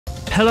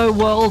Hello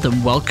world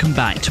and welcome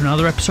back to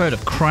another episode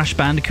of Crash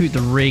Bandicoot the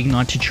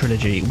Reignited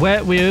Trilogy,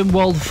 where we're in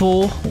World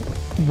 4,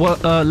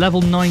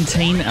 level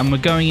 19, and we're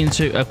going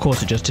into, of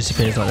course it just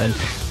disappears like then,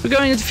 we're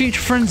going into Future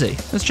Frenzy.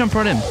 Let's jump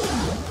right in.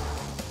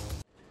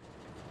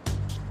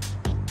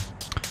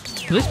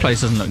 This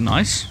place doesn't look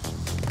nice.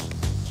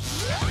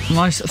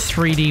 Nice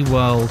 3D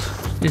world,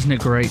 isn't it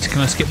great? Can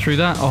I skip through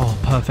that? Oh,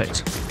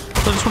 perfect.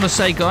 So I just want to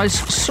say guys,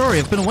 sorry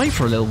I've been away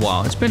for a little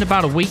while. It's been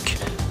about a week.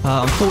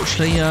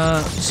 Unfortunately,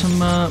 some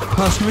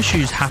personal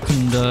issues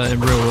happened in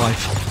real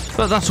life,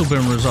 but that's all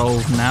been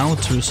resolved now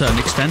to a certain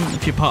extent.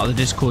 If you're part of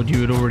the Discord, you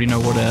would already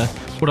know what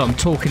I'm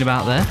talking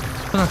about there,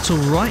 but that's all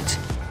right.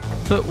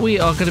 But we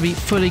are going to be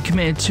fully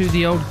committed to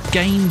the old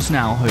games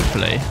now,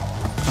 hopefully.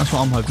 That's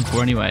what I'm hoping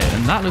for anyway,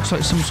 and that looks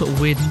like some sort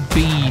of weird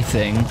bee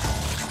thing.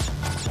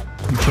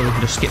 I'm sure we can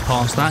just skip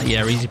past that.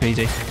 Yeah, easy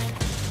peasy.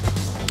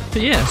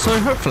 But yeah, so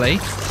hopefully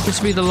this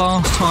will be the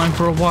last time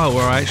for a while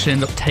where I actually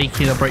end up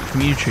taking a break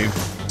from YouTube.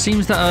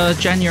 Seems that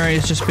January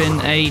has just been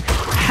a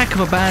heck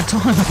of a bad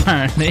time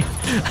apparently.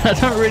 I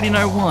don't really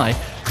know why,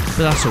 but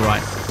that's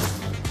alright.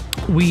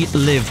 We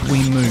live,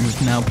 we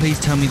move. Now please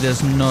tell me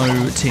there's no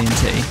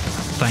TNT.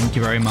 Thank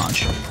you very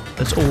much.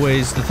 That's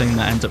always the thing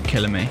that ends up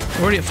killing me.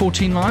 Already at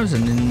 14 lives,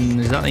 and then,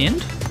 is that the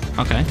end?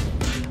 Okay.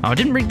 Oh, I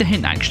didn't read the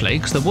hint actually,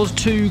 because there was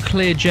 2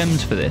 clear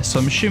gems for this, so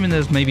I'm assuming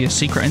there's maybe a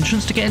secret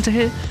entrance to get into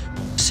here.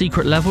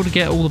 Secret level to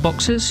get all the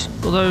boxes,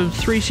 although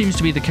 3 seems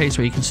to be the case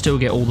where you can still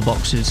get all the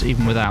boxes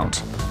even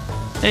without.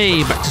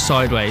 Hey, back to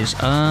sideways.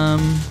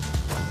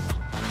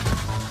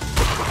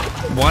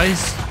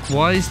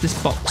 Why is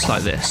this box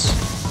like this?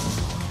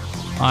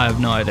 I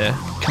have no idea.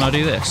 Can I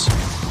do this?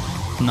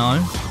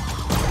 No.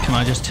 Can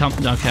I just jump?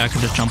 Okay, I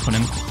can just jump on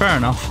him. Fair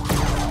enough.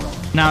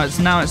 Now it's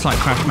like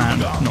Crash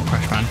not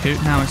Crash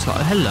Bandicoot. Now it's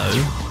like hello.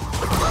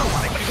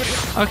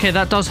 Okay,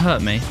 that does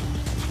hurt me.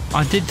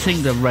 I did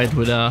think that red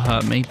would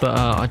hurt me, but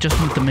I just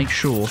wanted to make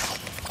sure.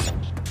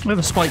 We have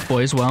a Spike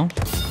Boy as well.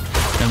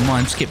 Never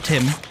mind, skipped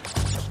him.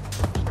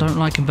 Don't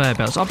like conveyor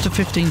belts. Up to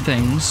 15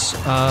 things.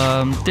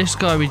 This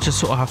guy we just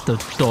sort of have to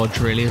dodge,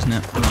 really, isn't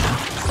it? Yeah.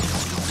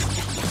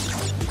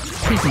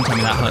 Please don't tell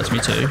me that hurts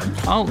me too.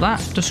 Oh, that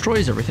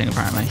destroys everything,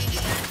 apparently.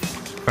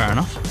 Fair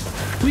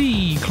enough.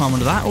 We climb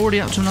onto that. Already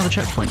up to another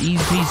checkpoint.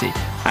 Easy peasy.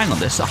 Hang on,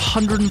 this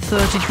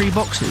 133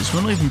 boxes.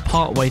 We're not even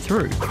part way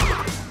through.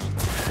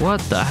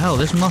 What the hell?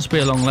 This must be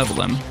a long level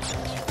then.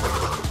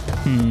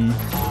 I'm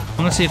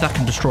gonna see if that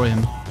can destroy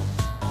him.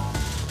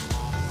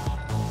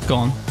 Go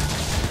on.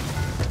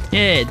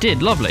 Yeah, it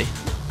did. Lovely.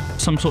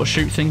 Some sort of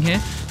shoot thing here.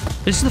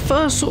 This is the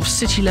first sort of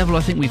city level I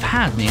think we've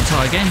had in the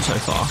entire game so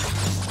far.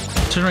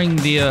 Considering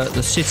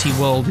the city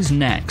world is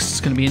next,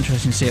 it's going to be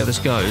interesting to see how this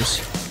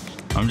goes.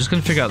 I'm just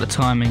going to figure out the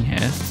timing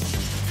here.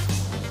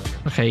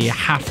 Okay, you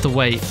have to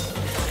wait.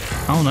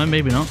 Oh no,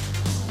 maybe not.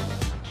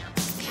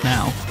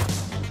 Now.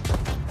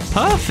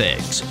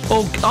 Perfect!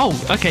 Oh,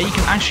 okay, you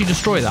can actually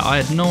destroy that.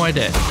 I had no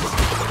idea.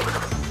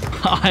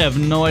 I have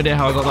no idea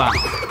how I got that.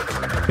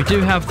 We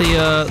do have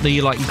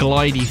the like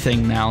glidey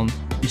thing now,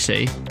 you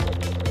see.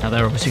 Now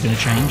they're obviously going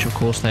to change, of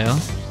course they are.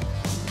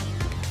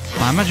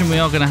 I imagine we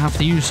are going to have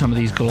to use some of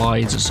these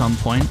glides at some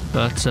point,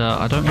 but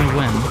I don't know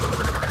when.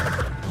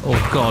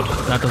 Oh god,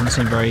 that doesn't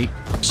seem very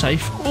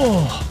safe.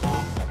 Oh,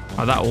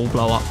 that will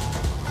blow up.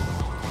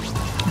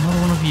 Another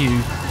one of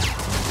you.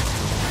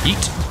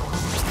 Yeet.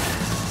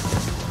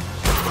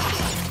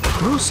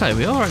 I will say,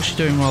 we are actually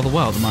doing rather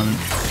well at the moment.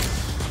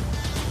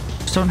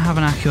 Just don't have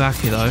an Aku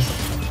though,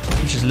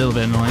 which is a little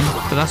bit annoying,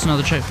 but that's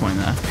another checkpoint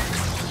there.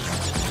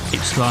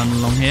 Keep sliding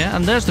along here,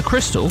 and there's the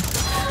crystal.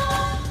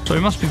 So we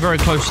must be very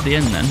close to the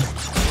end then.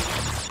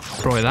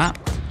 Destroy that.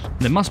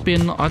 There must be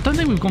I don't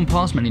think we've gone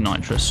past many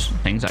nitrous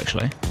things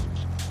actually.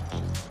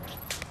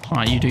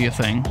 Alright, you do your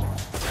thing.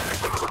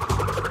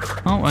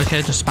 Oh,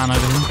 okay, just span over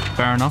him.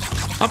 Fair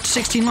enough. Up to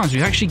 16 lives.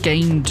 We've actually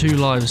gained 2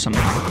 lives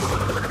somehow.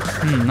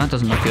 That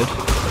doesn't look good.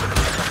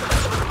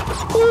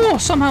 Oh,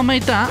 somehow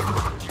made that.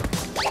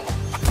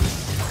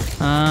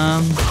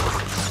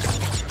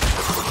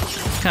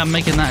 Okay, I'm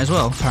making that as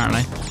well,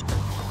 apparently.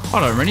 I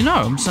don't really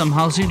know. I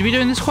somehow seem to be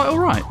doing this quite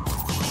alright.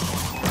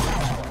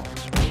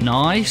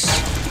 Nice.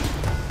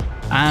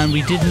 And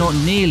we did not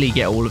nearly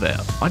get all of it.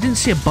 I didn't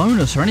see a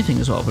bonus or anything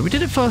as well, but we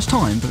did it first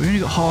time, but we only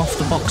got half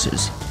the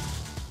boxes.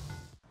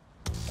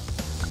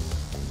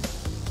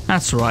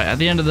 That's right, at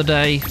the end of the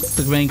day,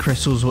 the main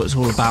crystal's what it's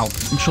all about.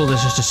 I'm sure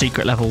there's just a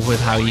secret level with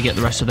how you get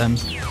the rest of them.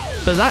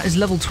 But that is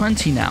level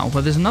 20 now,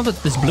 where there's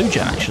this blue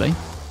gem actually.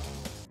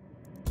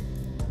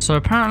 So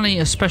apparently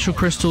a special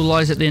crystal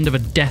lies at the end of a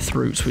death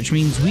route, which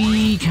means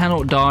we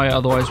cannot die,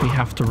 otherwise we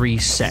have to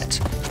reset.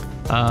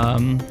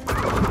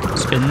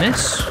 Spin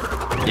this.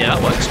 Yeah,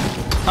 that works.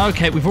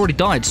 Okay, we've already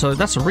died, so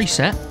that's a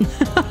reset.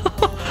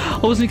 I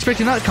wasn't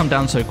expecting that to come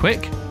down so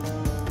quick.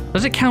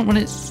 Does it count when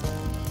it's...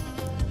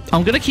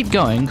 I'm going to keep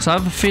going, because I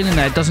have a feeling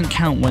that it doesn't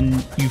count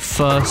when you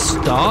first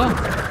start.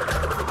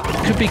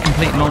 It could be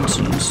complete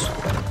nonsense.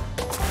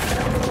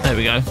 There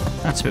we go.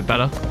 That's a bit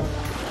better.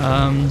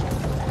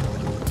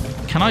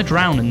 Can I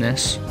drown in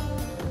this?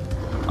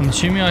 I'm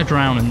assuming I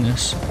drown in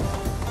this.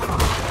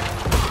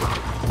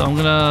 So I'm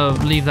gonna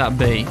leave that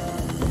be.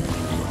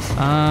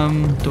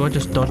 Do I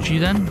just dodge you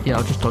then? Yeah,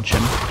 I'll just dodge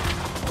him.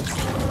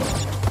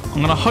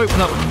 I'm gonna hope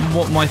that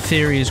what my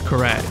theory is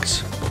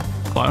correct.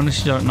 But I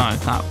honestly don't know.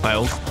 That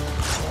failed.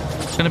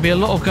 There's gonna be a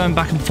lot of going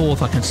back and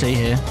forth I can see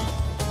here.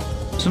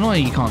 It's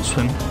annoying you can't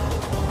swim.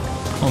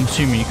 Well, I'm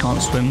assuming you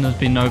can't swim. There's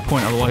been no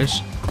point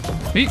otherwise.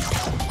 Eek.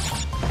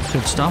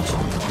 Good stuff.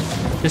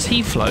 Does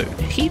he float?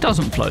 He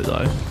doesn't float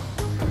though.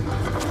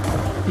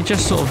 He's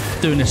just sort of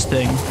doing his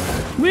thing.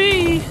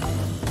 Whee!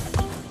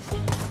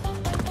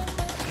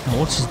 Oh,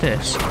 what is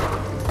this?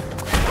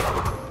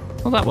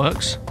 Well, that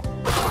works.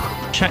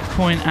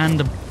 Checkpoint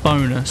and a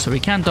bonus, so we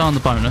can die on the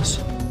bonus.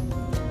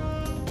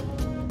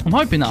 I'm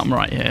hoping that I'm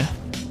right here.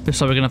 If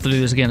so, we're going to have to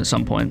do this again at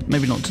some point.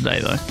 Maybe not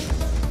today, though.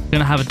 We're going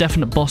to have a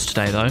definite boss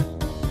today, though.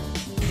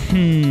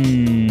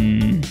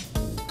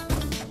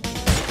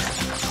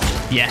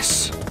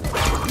 Yes.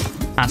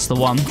 That's the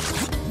one.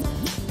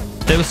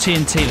 If there was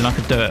TNT, then I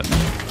could do it.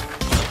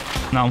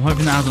 Now, I'm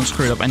hoping that hasn't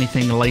screwed up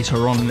anything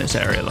later on in this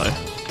area, though.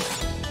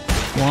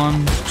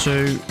 1,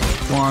 2,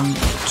 1,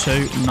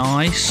 2.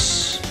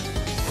 Nice.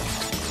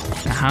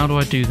 Now, how do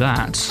I do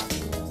that?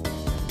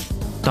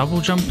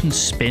 Double jump and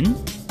spin?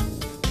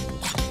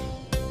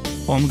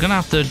 Well, I'm going to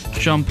have to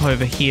jump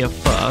over here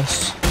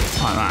first.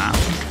 Like that.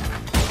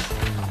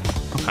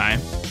 Okay.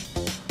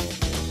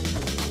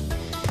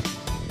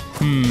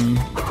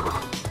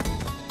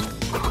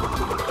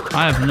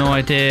 I have no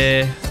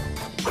idea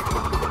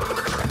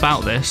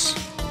about this.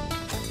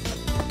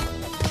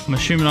 I'm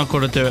assuming I've got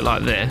to do it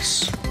like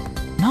this.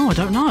 No, I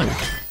don't know.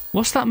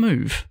 What's that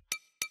move?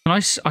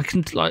 I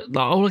can like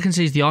all I can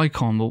see is the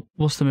icon. But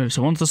what's the move?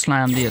 So one's to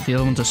slam, the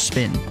other one's to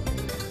spin.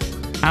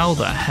 How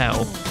the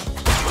hell?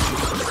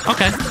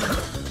 Okay.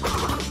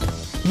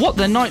 What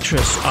the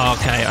nitrous? Oh,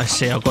 okay, I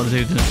see. I've got to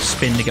do the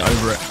spin to get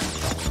over it.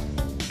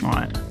 All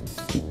right.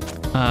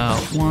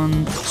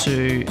 1,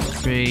 2,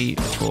 3,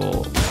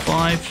 4,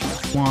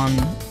 5. 1,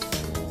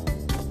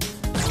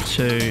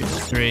 2,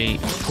 3,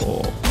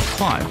 4,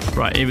 5.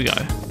 Right, here we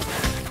go.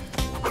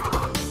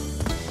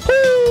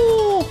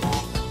 Woo!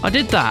 I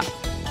did that.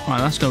 Right,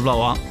 that's going to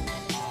blow up.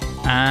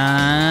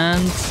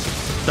 And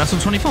that's on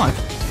 25.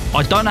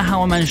 I don't know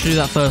how I managed to do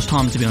that first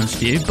time, to be honest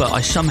with you, but I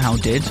somehow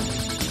did.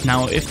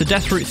 Now, if the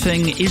death route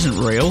thing isn't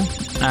real,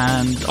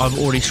 and I've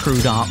already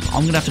screwed up,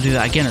 I'm going to have to do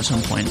that again at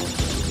some point.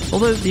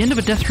 Although, the end of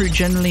a death route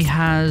generally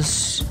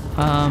has...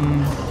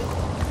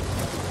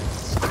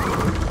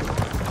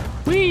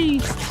 Whee!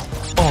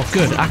 Oh,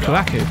 good. Aku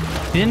Aku.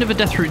 The end of a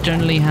death route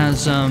generally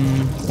has,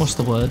 what's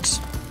the words?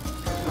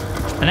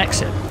 An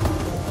exit.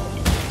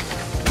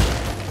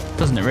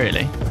 Doesn't it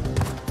really?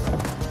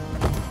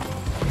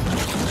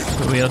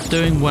 But we are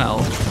doing well.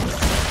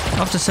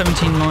 After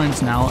 17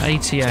 lines now,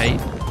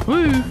 88.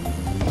 Woo!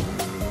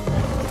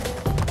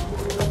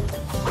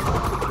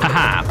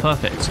 Haha,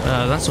 perfect.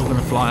 That's all going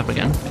to fly up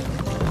again.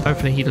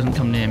 Hopefully he doesn't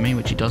come near me,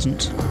 which he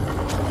doesn't.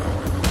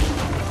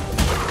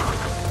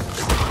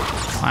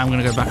 I am going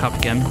to go back up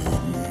again.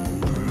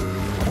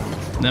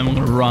 Then we're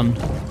going to run.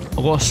 I've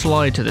got to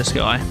slide to this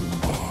guy.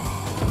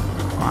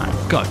 Alright,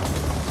 go.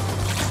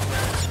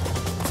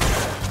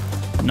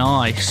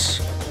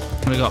 Nice.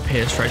 I'm going to go up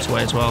here straight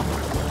away as well.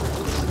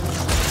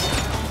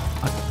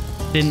 I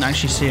didn't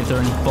actually see if there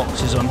are any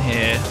boxes on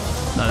here.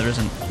 No, there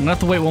isn't. I'm going to have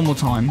to wait one more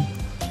time.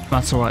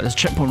 That's alright. There's a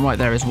checkpoint right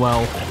there as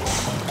well.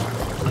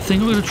 I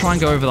think I'm going to try and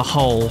go over the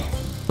hole,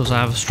 because I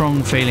have a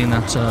strong feeling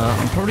that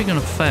I'm probably going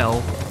to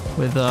fail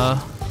with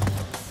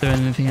doing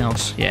anything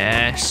else.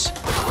 Yes.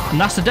 And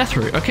that's the death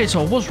route. Okay,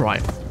 so I was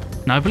right.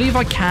 Now, I believe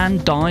I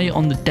can die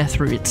on the death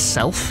route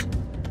itself,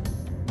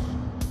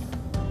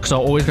 because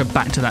I'll always go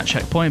back to that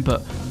checkpoint,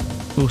 but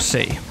we'll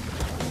see.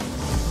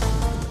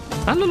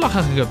 That looked like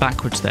I could go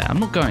backwards there. I'm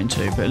not going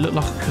to, but it looked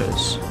like I could.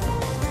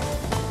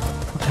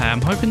 Okay,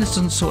 I'm hoping this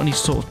doesn't sort any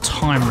sort of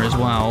timer as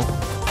well.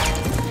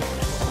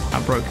 I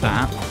broke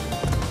that.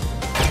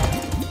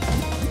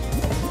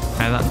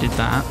 Okay, that did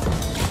that.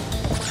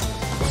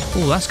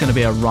 Oh, that's going to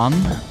be a run.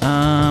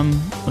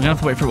 We're going to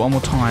have to wait for it one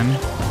more time.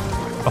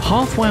 We're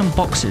halfway on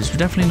boxes. We're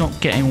definitely not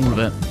getting all of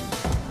it.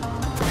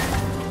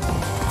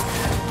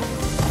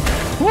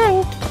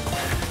 Woo!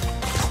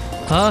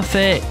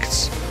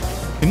 Perfect.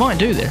 We might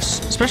do this,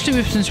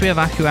 especially since we have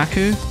Aku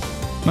Aku.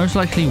 Most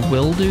likely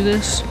will do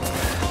this.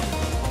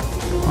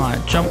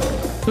 Alright, jump.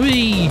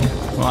 Whee!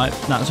 Right,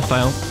 that's a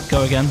fail.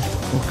 Go again.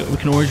 We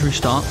can always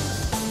restart.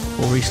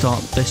 Or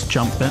restart this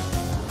jump bit.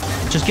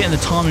 Just getting the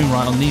timing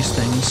right on these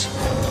things.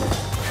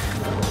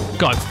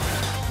 Go.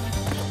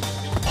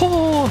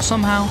 Oh,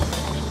 somehow.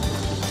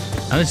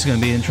 Now this is going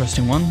to be an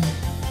interesting one.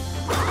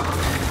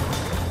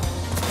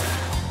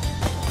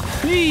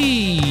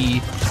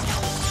 Whee!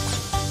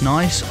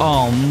 Nice.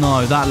 Oh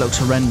no, that looks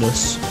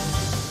horrendous.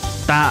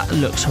 That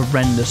looks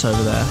horrendous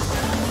over there.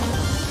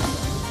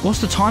 What's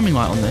the timing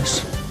like on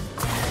this?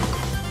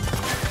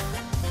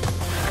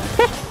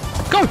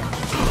 Go!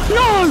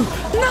 No!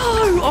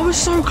 No! I was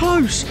so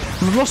close!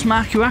 I've lost my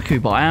Aku Aku,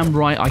 but I am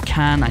right. I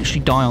can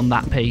actually die on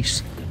that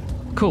piece.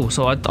 Cool,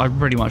 so I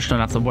pretty much don't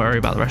have to worry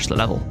about the rest of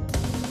the level.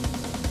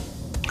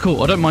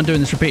 cool. I don't mind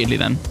doing this repeatedly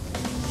then.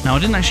 Now, I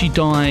didn't actually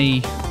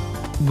die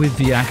with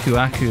the Aku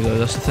though,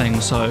 that's the thing,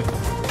 so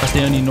that's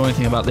the only annoying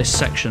thing about this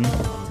section.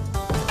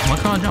 Why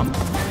can't I jump?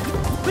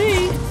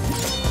 Whee!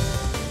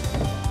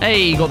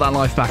 Hey, got that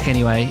life back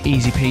anyway.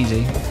 Easy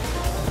peasy.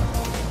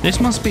 This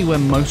must be where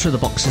most of the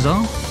boxes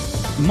are.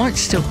 We might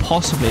still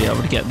possibly be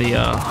able to get the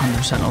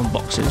 100% on the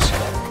boxes.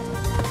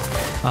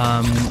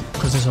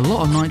 Because there's a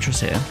lot of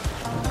nitrous here.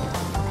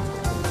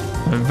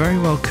 I very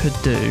well could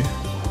do.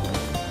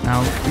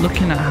 Now,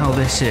 looking at how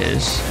this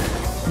is,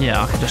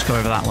 yeah, I could just go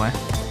over that way.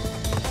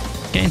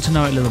 Getting to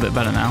know it a little bit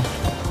better now.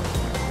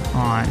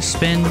 Alright,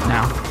 spin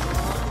now.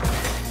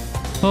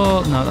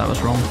 Oh, no, that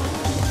was wrong.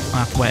 I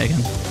have to wait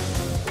again.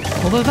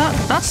 Although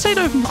that stayed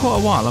open for quite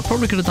a while. I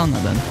probably could have done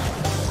that then.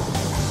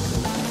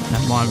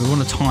 Never mind, we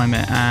want to time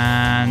it,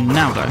 and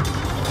now go.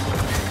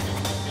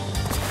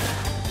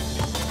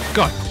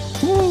 Go.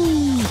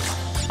 Woo!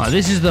 Alright,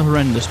 this is the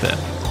horrendous bit.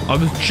 I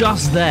was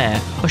just there.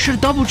 I should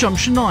have double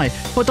jumped, shouldn't I?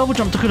 If I double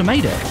jumped, I could have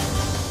made it.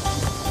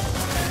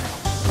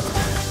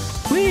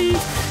 Whee!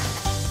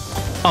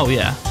 Oh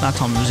yeah, that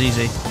time it was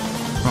easy.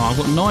 Right, I've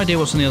got no idea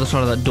what's on the other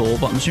side of that door,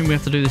 but I'm assuming we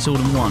have to do this all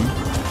in one.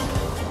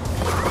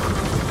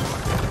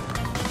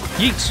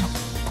 Yeet!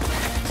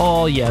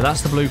 Oh yeah,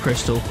 that's the blue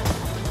crystal.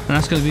 And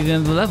that's going to be the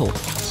end of the level.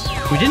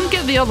 We didn't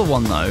get the other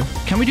one though.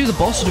 Can we do the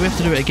boss or do we have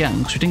to do it again?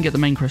 Because we didn't get the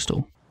main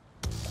crystal.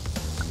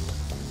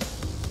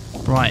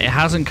 Right, it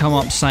hasn't come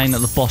up saying that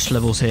the boss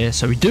level's here,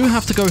 so we do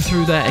have to go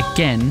through there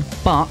again,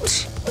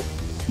 but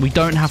we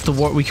don't have to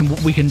work. We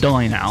can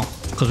die now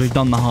because we've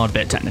done the hard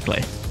bit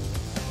technically.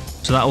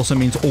 So that also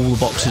means all the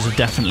boxes are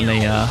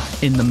definitely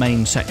in the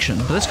main section.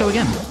 But let's go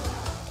again.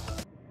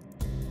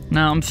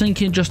 Now I'm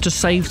thinking just to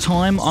save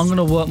time, I'm going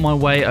to work my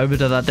way over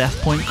to that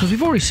death point because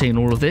we've already seen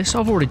all of this.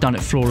 I've already done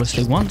it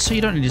flawlessly once, so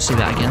you don't need to see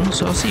that again.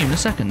 So I'll see you in a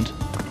second.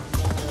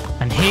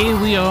 And here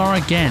we are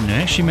again. We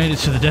actually made it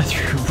to the death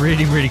room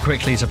really, really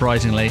quickly,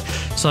 surprisingly.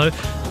 So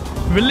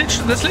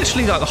that's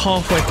literally like the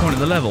halfway point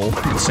of the level,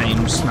 it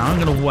seems. Now I'm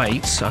going to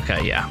wait.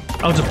 Okay, yeah.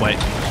 I'll just wait.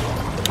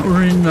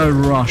 We're in no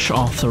rush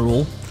after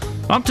all.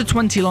 Up to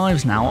 20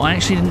 lives now. I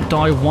actually didn't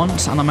die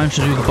once, and I managed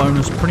to do the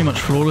bonus pretty much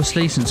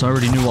flawlessly since I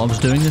already knew what I was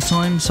doing this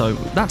time, so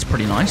that's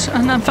pretty nice.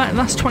 And in fact,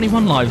 that's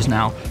 21 lives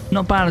now.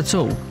 Not bad at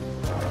all.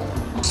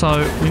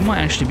 So we might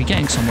actually be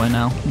getting somewhere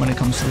now when it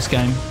comes to this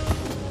game.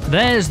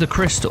 There's the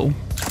crystal.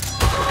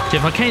 See,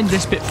 if I came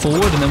this bit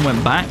forward and then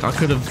went back, I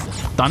could have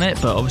done it,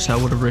 but obviously I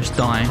would have risked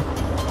dying.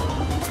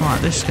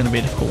 Alright, this is going to be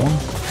a difficult one.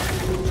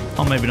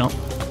 Oh, maybe not.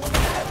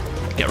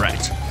 Get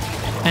wrecked.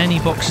 Any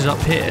boxes up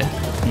here?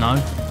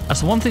 No.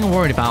 That's the one thing I'm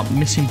worried about,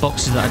 missing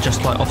boxes that are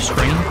just like off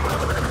screen.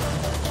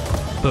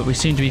 But we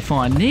seem to be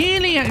fine.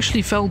 Nearly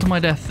actually fell to my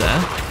death there.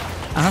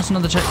 And that's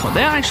another checkpoint.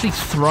 They're actually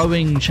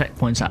throwing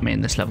checkpoints at me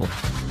in this level,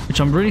 which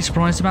I'm really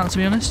surprised about, to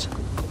be honest.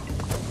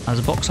 There's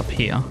a box up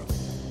here.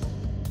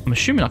 I'm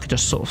assuming I could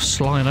just sort of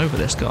slide over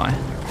this guy.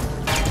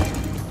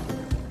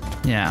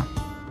 Yeah.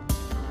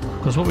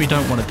 Because what we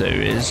don't want to do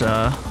is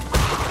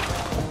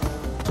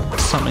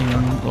something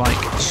like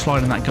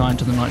sliding that guy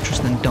into the nitrous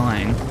and then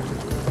dying.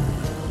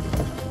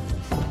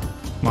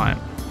 Right,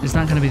 is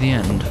that going to be the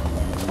end?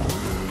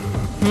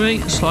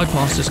 Wait, slide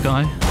past this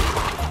guy.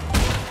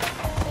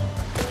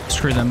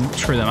 Screw them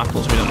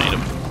apples, we don't need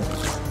them.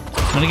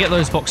 I'm going to get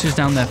those boxes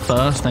down there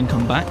first, then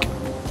come back.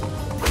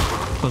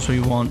 Because we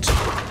want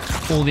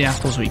all the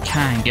apples we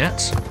can get.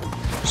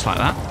 Just like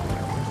that.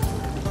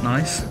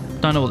 Nice.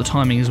 Don't know what the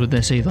timing is with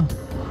this either.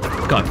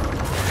 Go.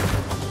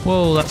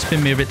 Whoa, that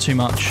spin me a bit too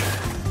much.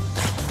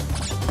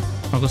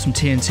 I've got some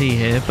TNT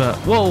here, but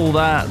whoa,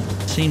 that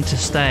seemed to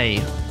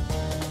stay.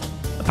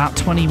 About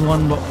 20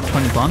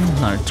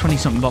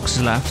 something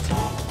boxes left.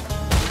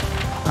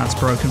 That's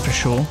broken for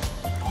sure.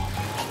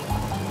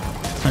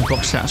 No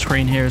boxes out of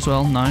screen here as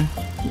well, no.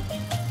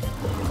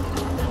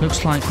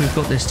 Looks like we've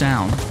got this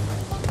down.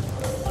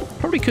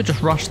 Probably could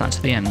just rush that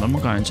to the end, but I'm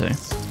not going to.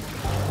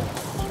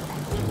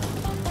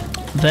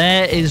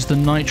 There is the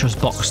nitrous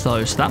box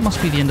though, so that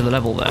must be the end of the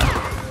level there.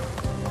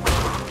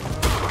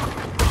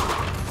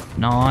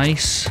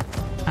 Nice.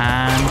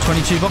 And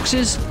 22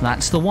 boxes,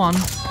 that's the one.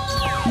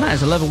 And that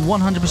is a level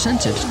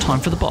 100%ed. Time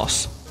for the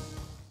boss.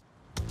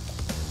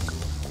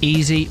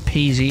 Easy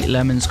peasy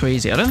lemon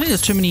squeezy. I don't think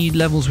there's too many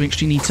levels we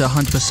actually need to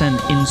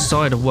 100%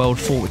 inside of World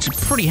 4, which is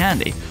pretty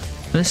handy.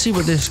 Let's see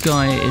what this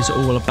guy is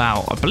all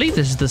about. I believe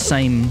this is the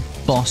same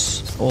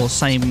boss or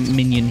same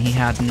minion he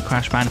had in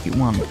Crash Bandicoot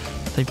 1.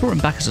 They brought him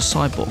back as a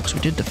cyborg because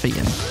we did defeat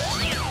him.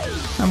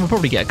 And we'll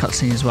probably get a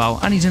cutscene as well.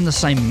 And he's in the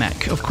same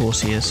mech. Of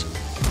course he is.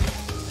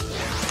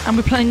 And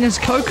we're playing as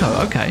Coco.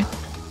 Okay.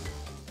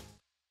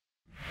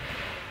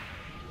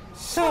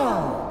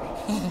 So,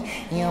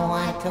 you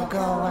want to go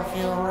a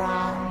few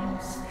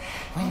rounds?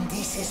 When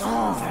this is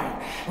over,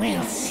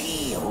 we'll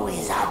see who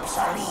is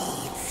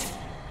obsolete.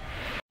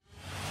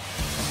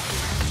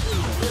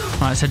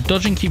 Right, so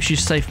dodging keeps you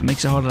safe but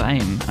makes it harder to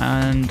aim.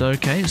 And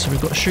okay, so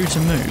we've got shoot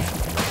and move.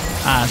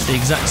 Ah, it's the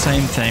exact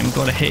same thing. We've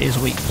got to hit his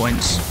weak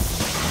points.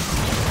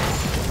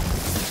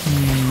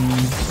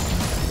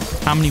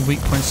 How many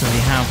weak points does he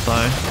have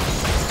though?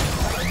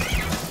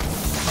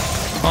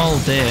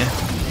 Oh dear.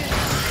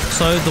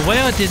 So the way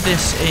I did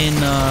this in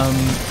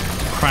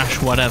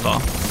Crash whatever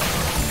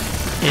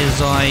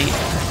is I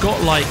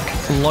got like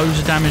loads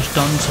of damage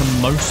done to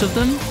most of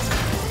them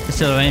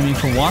instead of aiming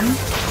for one.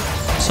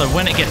 So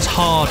when it gets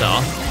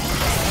harder,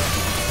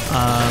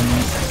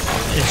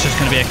 it's just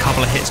going to be a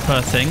couple of hits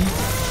per thing.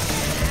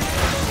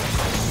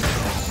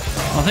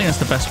 I think that's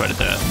the best way to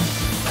do it.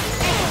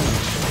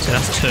 So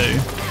that's 2.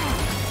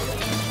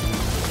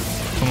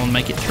 Come on,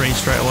 make it 3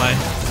 straight away.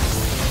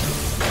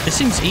 It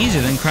seems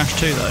easier than Crash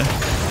 2 though.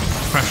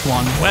 Crash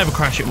 1, whatever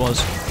Crash it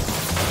was.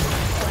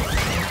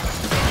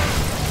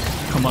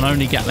 Come on,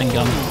 only Gatling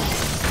gun.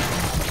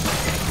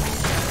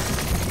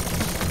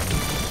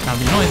 Now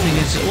the annoying thing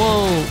is,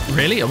 well,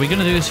 really? Are we going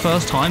to do this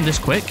first time this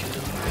quick?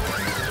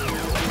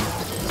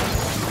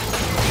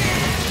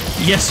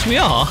 Yes, we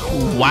are.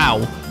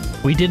 Wow.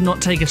 We did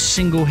not take a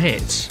single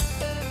hit.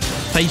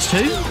 Phase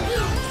 2?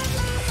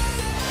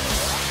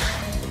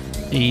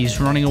 He's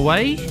running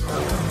away.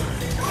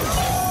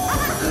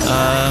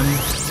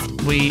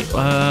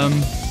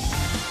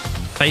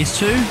 Phase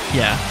 2?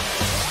 Yeah.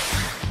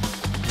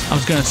 I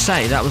was going to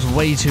say, that was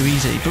way too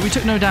easy, but we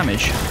took no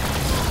damage.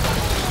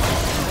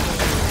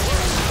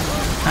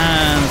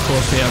 And, of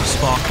course, we have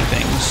sparky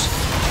things.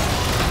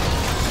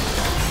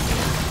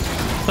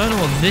 Don't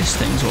know what this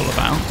thing's all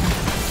about.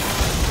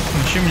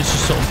 I'm assuming it's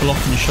just sort of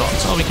blocking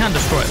shots. Oh, we can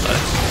destroy it,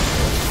 though.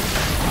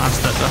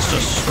 That's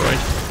just destroyed.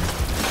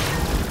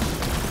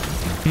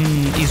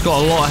 He's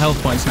got a lot of health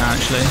points now,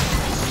 actually.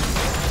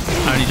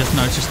 I only just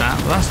noticed that.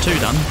 But that's 2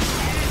 done.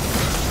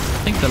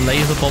 I think the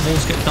laser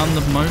bubbles get done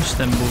the most,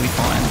 then we'll be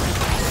fine.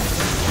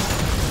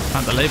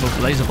 And the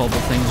laser bubble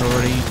thing's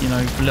already, you know,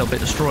 a little bit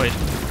destroyed.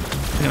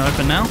 We're going to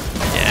open now?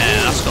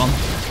 Yeah, that's gone.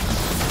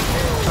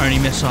 Only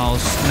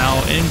missiles. Now,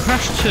 in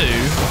Crash 2,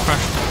 or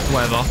Crash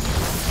whatever,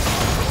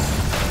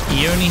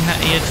 he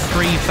had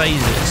 3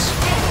 phases.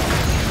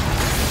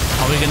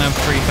 Are we going to have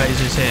 3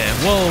 phases here?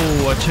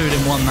 Whoa, I 2'd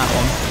in 1 that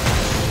one.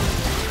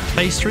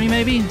 Phase 3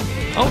 maybe?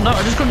 Oh no,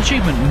 I just got an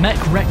achievement. Mech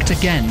wrecked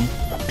again.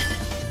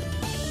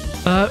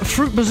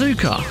 Fruit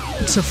bazooka.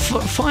 To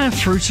fire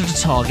fruit at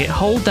a target,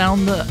 hold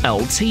down the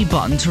LT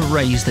button to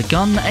raise the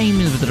gun, aim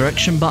with the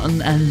direction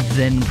button, and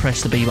then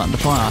press the B button to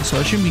fire. So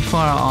I assume we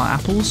fire our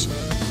apples,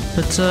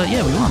 but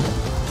yeah, we won.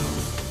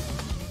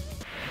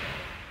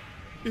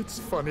 It's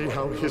funny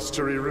how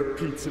history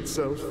repeats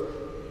itself.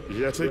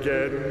 Yet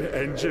again,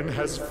 Engine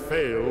has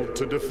failed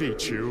to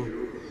defeat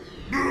you.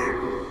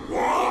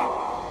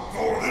 What?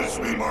 For this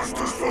we must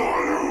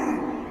destroy you!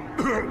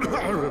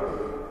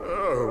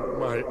 Oh,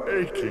 my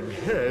aching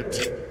head.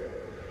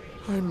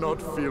 I'm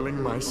not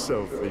feeling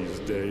myself these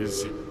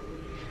days.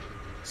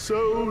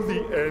 So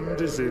the end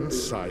is in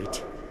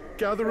sight.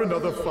 Gather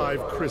another 5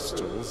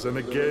 crystals, and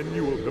again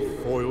you will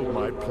have foiled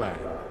my plan.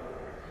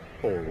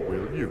 Or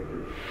will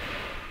you?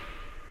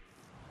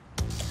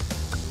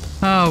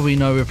 Oh, we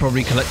know we're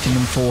probably collecting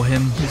them for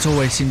him. It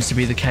always seems to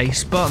be the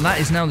case, but that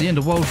is now the end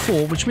of World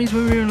 4, which means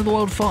we're into the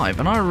World 5,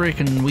 and I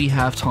reckon we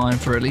have time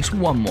for at least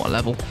one more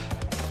level.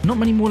 Not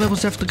many more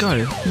levels left to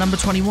go. Number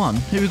 21.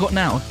 Who we got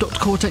now? Dr.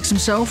 Cortex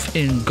himself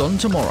in Gone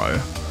Tomorrow.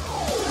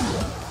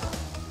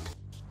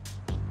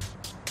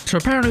 So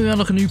apparently we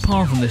unlock a new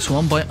path on this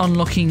one by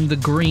unlocking the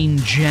green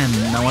gem.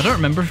 Now I don't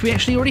remember if we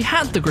actually already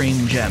had the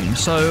green gem,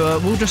 so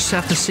we'll just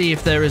have to see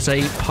if there is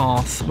a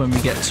path when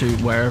we get to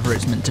wherever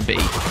it's meant to be.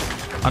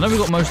 I know we've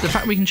got most. In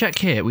fact, we can check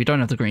here. We don't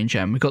have the green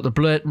gem. We've got the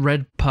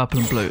red, purple,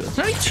 and blue. There's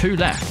only 2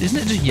 left. Isn't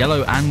it just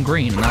yellow and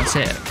green, and that's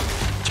it?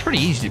 It's pretty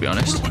easy, to be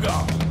honest.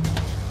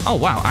 Oh,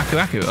 wow. Aku.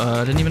 I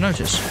didn't even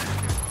notice.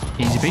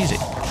 Easy peasy.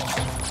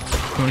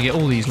 We want to get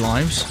all these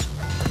lives.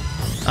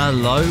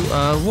 Hello.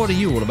 What are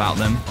you all about,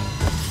 then?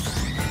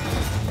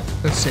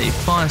 Let's see.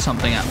 Fire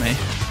something at me.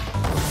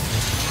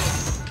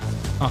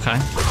 Okay.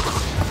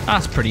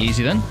 That's pretty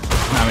easy, then.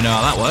 Now we know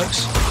how that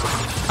works.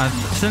 I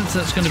sense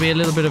that's going to be a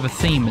little bit of a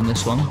theme in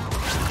this one.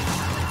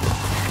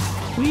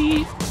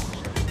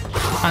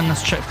 And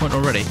that's a checkpoint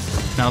already.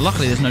 Now,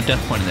 luckily, there's no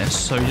death point in this,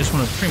 so you just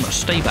want to pretty much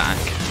stay back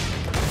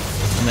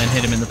and then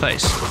hit him in the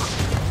face.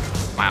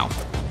 Wow.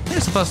 I think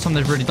it's the first time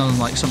they've really done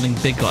like something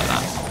big like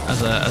that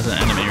as an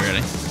enemy,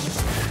 really.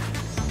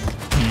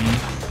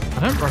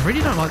 I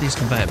really don't like these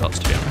conveyor belts,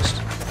 to be honest.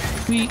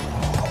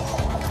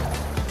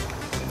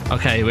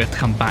 Okay, we have to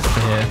come back to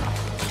here.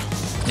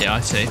 Yeah, I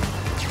see.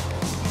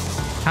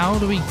 How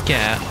do we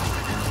get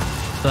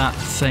that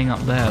thing up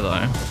there,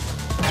 though?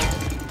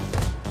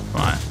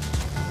 Right.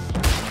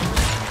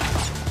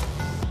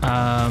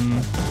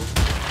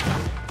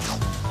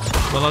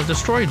 Well, I've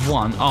destroyed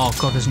one. Oh,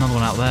 God, there's another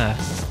one out there.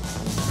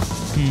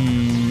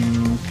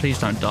 Please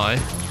don't die.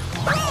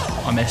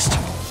 I missed.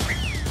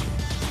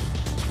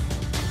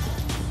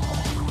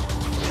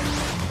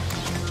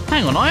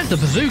 Hang on, I have the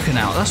bazooka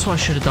now. That's what I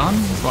should have done.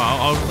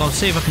 Well, I'll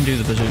see if I can do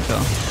the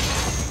bazooka.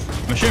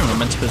 I'm assuming I'm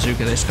meant to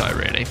bazooka this guy,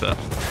 really, but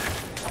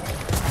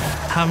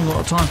haven't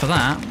got time for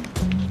that.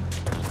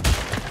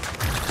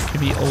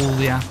 Give me all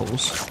the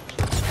apples.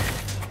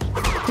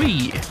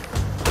 Whee!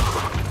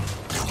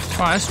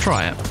 Alright, let's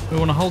try it. We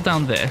want to hold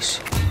down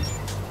this.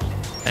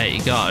 There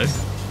you go.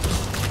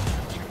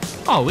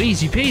 Oh,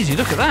 easy peasy.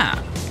 Look at that.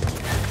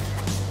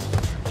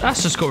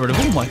 That's just got rid of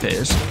all my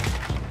fears.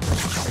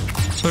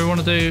 So we want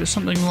to do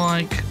something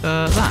like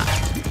that.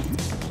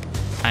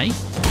 Hey?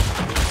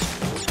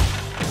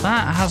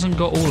 That hasn't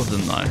got all of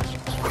them, though.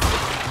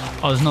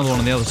 Oh, there's another one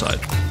on the other side.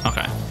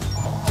 Okay.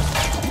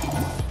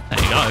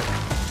 There you go.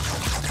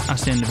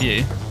 That's the end of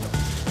you.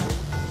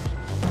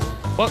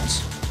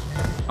 What?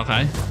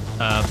 Okay.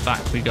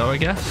 Back we go, I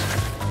guess.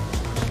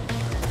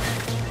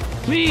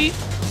 Whee!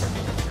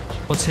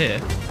 What's here?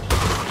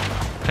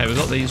 Okay, we've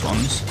got these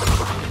ones.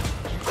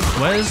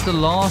 Where's the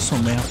last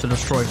one we have to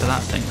destroy for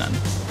that thing, then?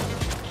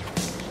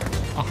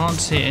 I can't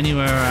see it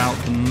anywhere out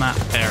the map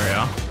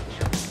area.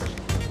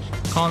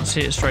 Can't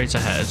see it straight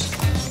ahead.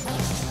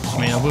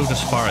 I mean, I will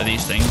just fire at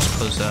these things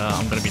because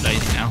I'm going to be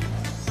lazy now.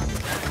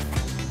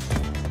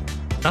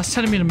 That's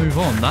telling me to move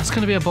on. That's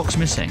going to be a box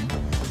missing.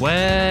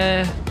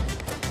 Where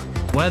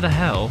the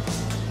hell?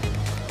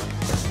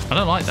 I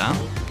don't like that.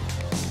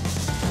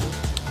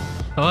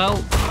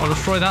 Well, I'll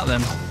destroy that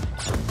then.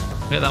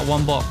 Get that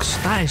one box.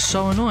 That is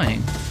so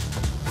annoying.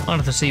 I'll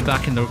have to see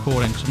back in the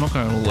recording because I'm not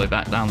going all the way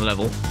back down the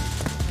level.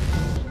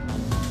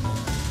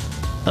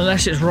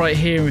 Unless it's right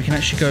here and we can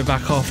actually go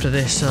back after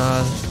this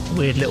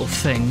weird little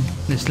thing,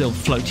 this little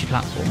floaty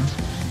platform.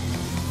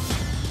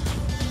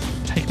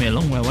 Take me a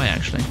long way away,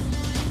 actually.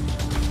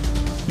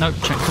 Nope,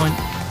 checkpoint.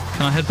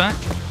 Can I head back?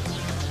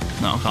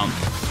 No, I can't.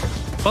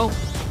 Well,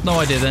 no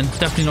idea then.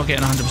 Definitely not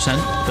getting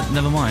 100%, but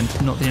never mind.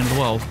 Not the end of the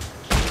world.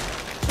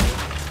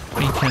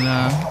 We can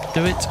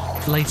do it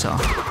later.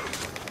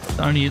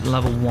 Only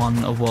level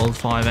 1 of World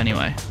 5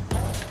 anyway.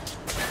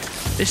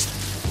 This...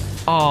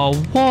 Oh,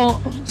 what?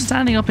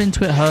 Standing up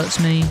into it hurts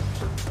me.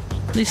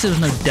 At least there was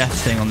no death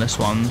thing on this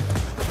one.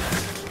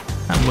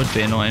 That would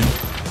be annoying.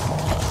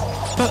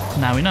 But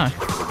now we know.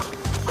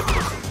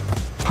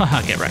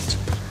 Haha, get wrecked.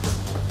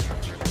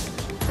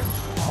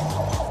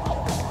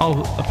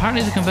 Oh,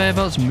 apparently the conveyor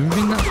belt's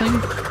moving that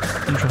thing?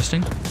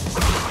 Interesting.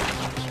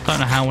 Don't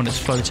know how when it's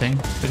floating.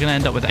 We're going to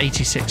end up with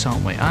 86,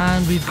 aren't we?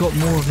 And we've got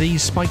more of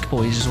these spike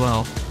boys as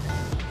well.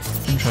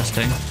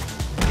 Interesting.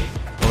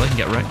 Well, they can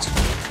get wrecked.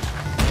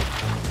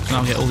 And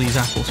I'll get all these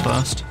apples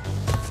first.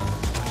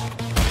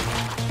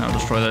 I'll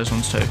destroy those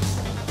ones too.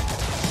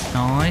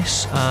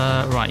 Nice.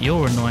 Right,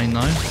 you're annoying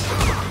though.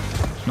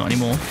 Not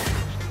anymore.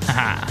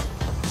 Haha.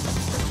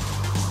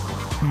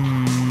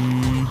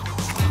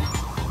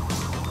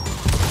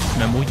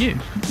 No more you.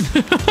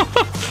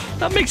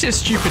 That makes it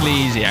stupidly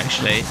easy,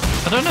 actually.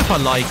 I don't know if I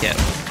like it.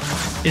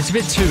 It's a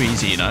bit too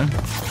easy, you know.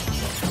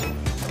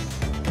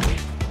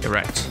 Get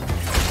wrecked.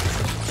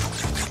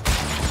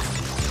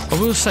 I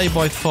will say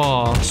by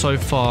far, so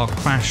far,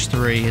 Crash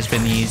 3 has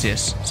been the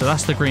easiest. So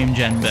that's the green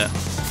gem bit.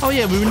 Oh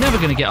yeah, we were never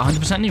going to get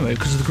 100% anyway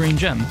because of the green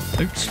gem.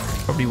 Oops.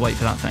 Probably wait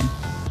for that thing.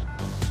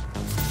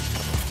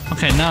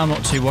 Okay, now I'm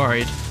not too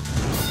worried.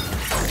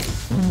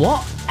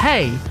 What?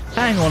 Hey,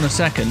 hang on a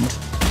second.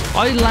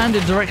 I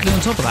landed directly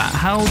on top of that.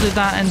 How did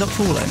that end up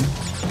falling?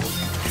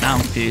 Now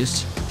I'm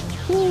confused.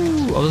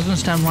 Ooh, I was going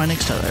to stand right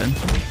next to it then.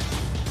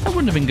 That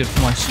wouldn't have been good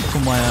for my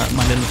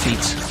little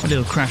feet. My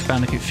little Crash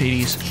Bandicoot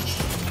feeties.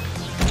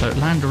 So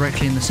land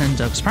directly in the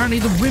centre, because apparently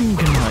the rim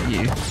can hurt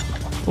you.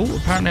 Oh,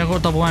 apparently I got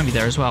a double whammy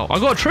there as well. I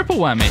got a triple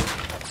whammy.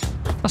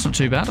 That's not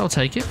too bad, I'll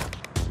take it.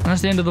 And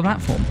that's the end of the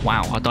platform.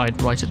 Wow, I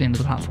died right at the end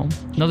of the platform.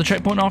 Another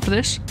checkpoint after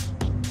this.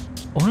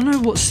 I want to know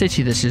what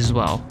city this is as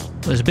well.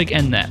 There's a big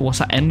N there. What's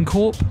that, N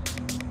Corp?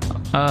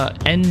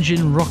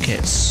 Engine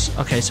Rockets.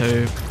 Okay,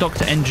 so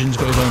Dr. Engine's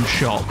got his own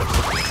shop.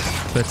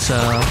 But,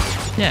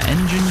 yeah,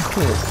 Engine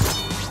Corp.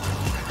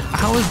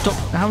 How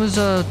is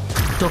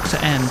Dr.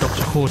 N,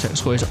 Dr.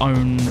 Cortex got his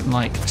own,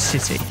 like,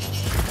 city?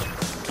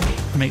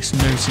 It makes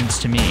no sense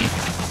to me.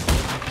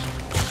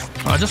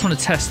 I just want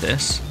to test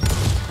this.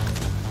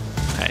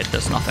 Okay, it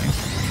does nothing.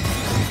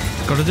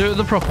 Got to do it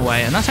the proper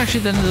way, and that's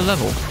actually the end of the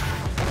level.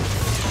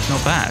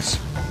 Not bad.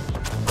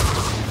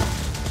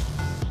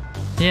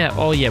 Yeah,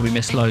 oh yeah, we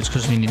missed loads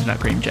because we needed that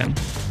green gem.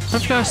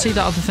 Hopefully I see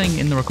that other thing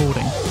in the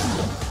recording.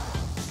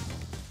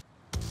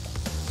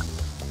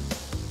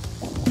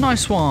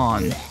 Nice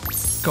one.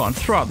 Go on,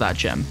 throw up that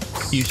gem.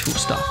 Beautiful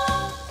stuff.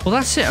 Well,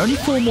 that's it. Only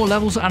 4 more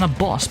levels and a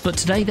boss, but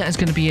today that is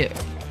going to be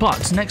it.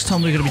 But next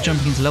time we're going to be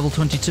jumping into level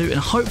 22 and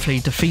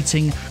hopefully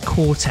defeating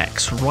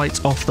Cortex right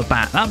off the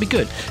bat. That'd be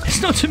good.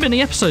 It's not too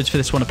many episodes for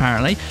this one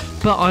apparently,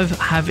 but I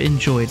have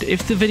enjoyed.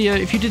 If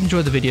you did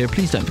enjoy the video,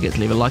 please don't forget to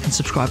leave a like and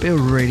subscribe. It will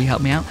really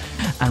help me out.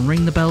 And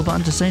ring the bell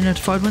button to stay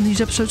notified when these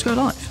episodes go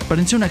live. But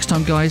until next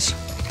time, guys,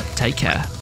 take care.